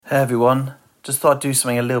Hey everyone, just thought I'd do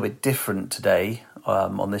something a little bit different today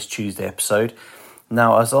on this Tuesday episode.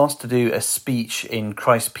 Now, I was asked to do a speech in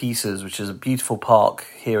Christ Pieces, which is a beautiful park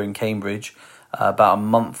here in Cambridge, about a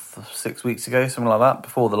month, 6 weeks ago, something like that,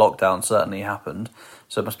 before the lockdown certainly happened.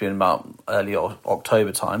 So it must have been about early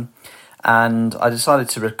October time. And I decided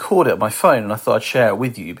to record it on my phone, and I thought I'd share it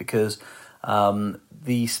with you because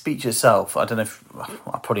the speech itself, I don't know if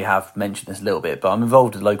I probably have mentioned this a little bit, but I'm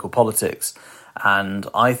involved in local politics. And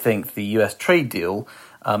I think the US trade deal,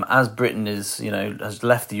 as Britain has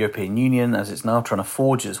left the European Union, as it's now trying to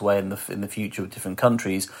forge its way in the future with different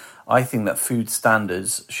countries, I think that food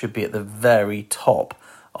standards should be at the very top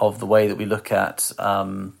of the way that we look at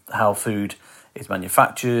how food is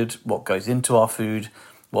manufactured, what goes into our food,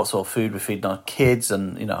 what sort of food we're feeding our kids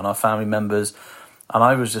and and our family members. And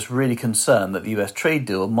I was just really concerned that the US trade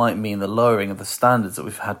deal might mean the lowering of the standards that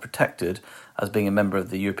we've had protected as being a member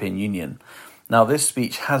of the European Union. Now, this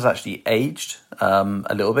speech has actually aged a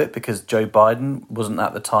little bit because Joe Biden wasn't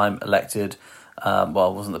at the time elected,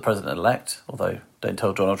 wasn't the president-elect, although don't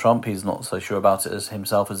tell Donald Trump, he's not so sure about it as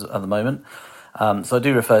himself at the moment. So I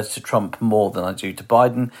do refer to Trump more than I do to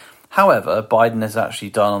Biden. However, Biden has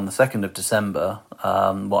actually done on the 2nd of December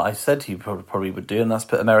what I said he probably would do, and that's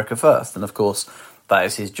put America first. And of course, that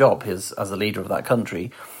is his job as the leader of that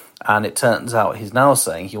country. And it turns out he's now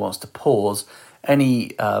saying he wants to pause any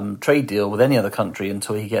trade deal with any other country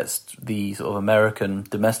until he gets the sort of American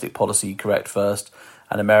domestic policy correct first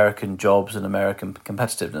and American jobs and American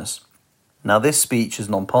competitiveness. Now, this speech is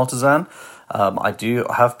non-partisan. I do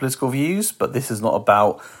have political views, but this is not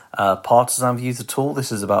about partisan views at all.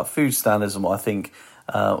 This is about food standards and what I think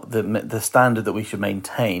the standard that we should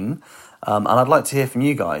maintain. And I'd like to hear from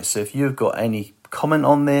you guys. So if you've got any comment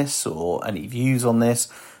on this or any views on this,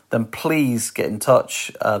 then please get in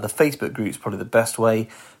touch. The Facebook group is probably the best way.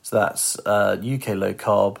 So that's UK Low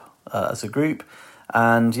Carb as a group.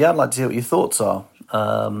 And yeah, I'd like to hear what your thoughts are.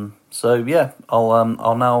 I'll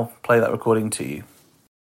now play that recording to you.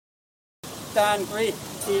 Dan Greif,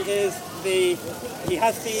 he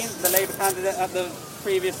has been the Labour candidate at the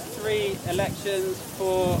previous 3 elections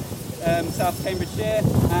for South Cambridgeshire,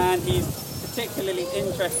 and he's particularly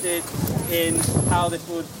interested in how this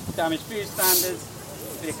would damage food standards,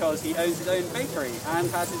 because he owns his own bakery and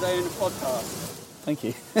has his own podcast. Thank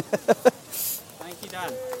you. Thank you,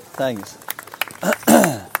 Dan. Thanks.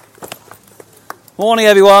 Morning,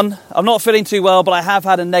 everyone. I'm not feeling too well, but I have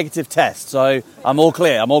had a negative test, so I'm all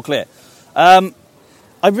clear.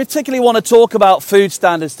 I particularly want to talk about food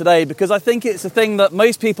standards today because I think it's a thing that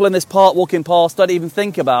most people in this park walking past don't even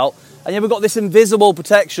think about. And we've got this invisible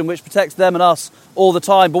protection which protects them and us all the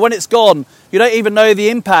time. But when it's gone, you don't even know the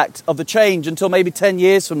impact of the change until maybe 10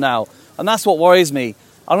 years from now. And that's what worries me.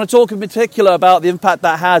 I'm going to talk in particular about the impact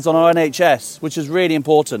that has on our NHS, which is really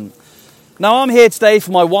important. Now, I'm here today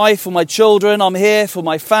for my wife, for my children. I'm here for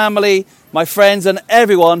my family, my friends, and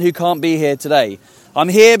everyone who can't be here today. I'm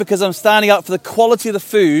here because I'm standing up for the quality of the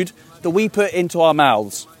food that we put into our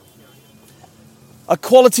mouths. A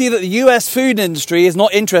quality that the US food industry is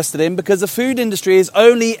not interested in because the food industry is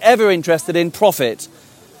only ever interested in profit.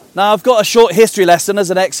 Now, I've got a short history lesson as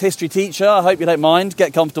an ex-history teacher. I hope you don't mind.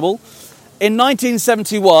 Get comfortable. In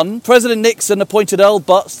 1971, President Nixon appointed Earl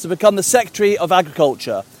Butz to become the Secretary of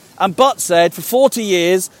Agriculture. And Butz said, for 40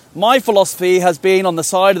 years, my philosophy has been on the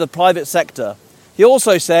side of the private sector. He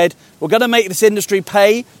also said, we're going to make this industry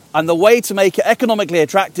pay, and the way to make it economically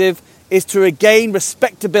attractive is to regain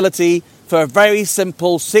respectability for a very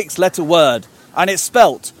simple 6-letter word. And it's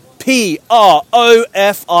spelt P-R-O-F-I-T,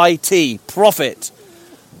 profit.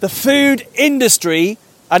 The food industry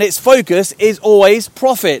and its focus is always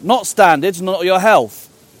profit, not standards, not your health.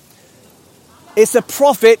 It's the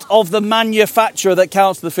profit of the manufacturer that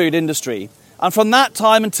counts for the food industry. And from that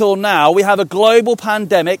time until now, we have a global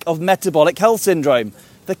pandemic of metabolic health syndrome.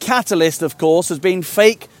 The catalyst, of course, has been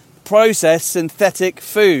fake, processed, synthetic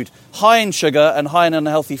food, high in sugar and high in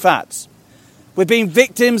unhealthy fats. We've been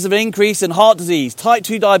victims of an increase in heart disease, type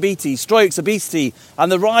 2 diabetes, strokes, obesity, and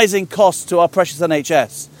the rising costs to our precious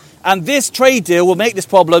NHS. And this trade deal will make this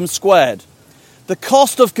problem squared. The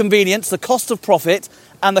cost of convenience, the cost of profit,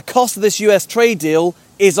 and the cost of this US trade deal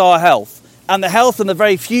is our health, and the health and the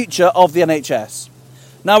very future of the NHS.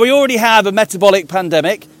 Now, we already have a metabolic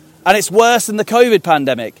pandemic, and it's worse than the COVID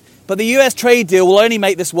pandemic. But the US trade deal will only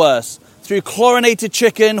make this worse through chlorinated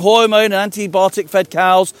chicken, hormone and antibiotic-fed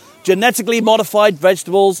cows, genetically modified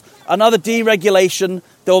vegetables, and other deregulation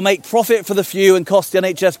that will make profit for the few and cost the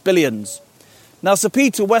NHS billions. Now, Sir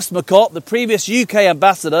Peter Westmacott, the previous UK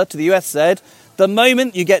ambassador to the US, said, the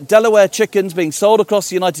moment you get Delaware chickens being sold across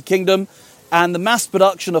the United Kingdom, and the mass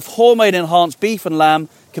production of hormone-enhanced beef and lamb,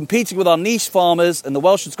 competing with our niche farmers in the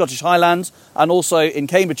Welsh and Scottish Highlands and also in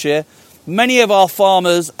Cambridgeshire, many of our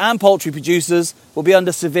farmers and poultry producers will be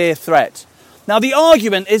under severe threat. Now, the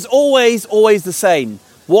argument is always the same.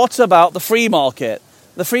 What about the free market?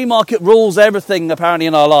 The free market rules everything, apparently,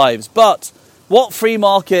 in our lives. But what free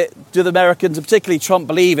market do the Americans, and particularly Trump,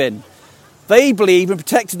 believe in? They believe in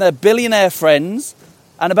protecting their billionaire friends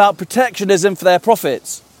and about protectionism for their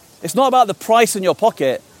profits. It's not about the price in your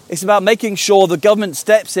pocket. It's about making sure the government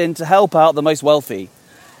steps in to help out the most wealthy.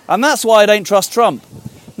 And that's why I don't trust Trump.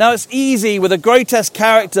 Now, it's easy with a grotesque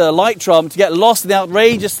character like Trump to get lost in the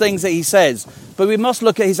outrageous things that he says, but we must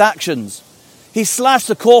look at his actions. He slashed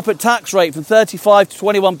the corporate tax rate from 35 to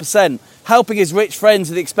 21%, helping his rich friends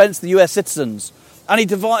at the expense of the US citizens. And he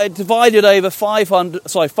divided over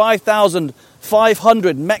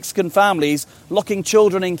 5,500 Mexican families, locking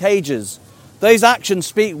children in cages. Those actions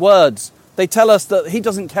speak words. They tell us that he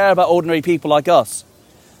doesn't care about ordinary people like us.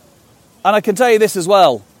 And I can tell you this as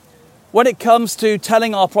well. When it comes to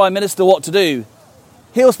telling our Prime Minister what to do,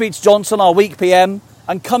 he'll speak to Johnson, our weak PM,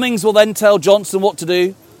 and Cummings will then tell Johnson what to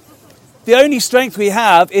do. The only strength we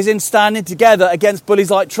have is in standing together against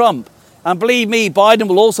bullies like Trump. And believe me, Biden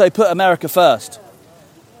will also put America first.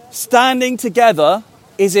 Standing together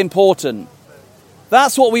is important.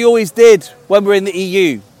 That's what we always did when we were in the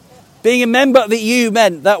EU. Being a member of the EU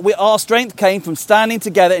meant that our strength came from standing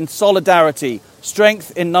together in solidarity,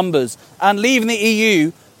 strength in numbers. And leaving the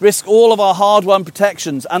EU risks all of our hard-won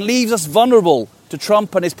protections and leaves us vulnerable to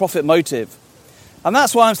Trump and his profit motive. And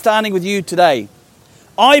that's why I'm standing with you today.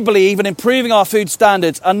 I believe in improving our food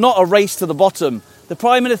standards and not a race to the bottom. The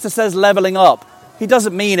Prime Minister says levelling up. He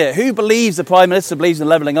doesn't mean it. Who believes the Prime Minister believes in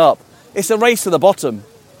levelling up? It's a race to the bottom.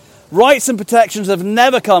 Rights and protections have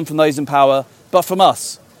never come from those in power, but from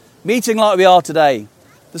us. Meeting like we are today.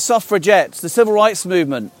 The suffragettes, the civil rights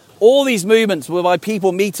movement, all these movements were by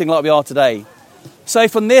people meeting like we are today. So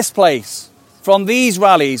from this place, from these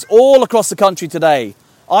rallies all across the country today,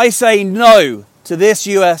 I say no to this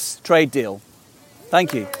US trade deal.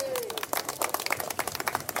 Thank you.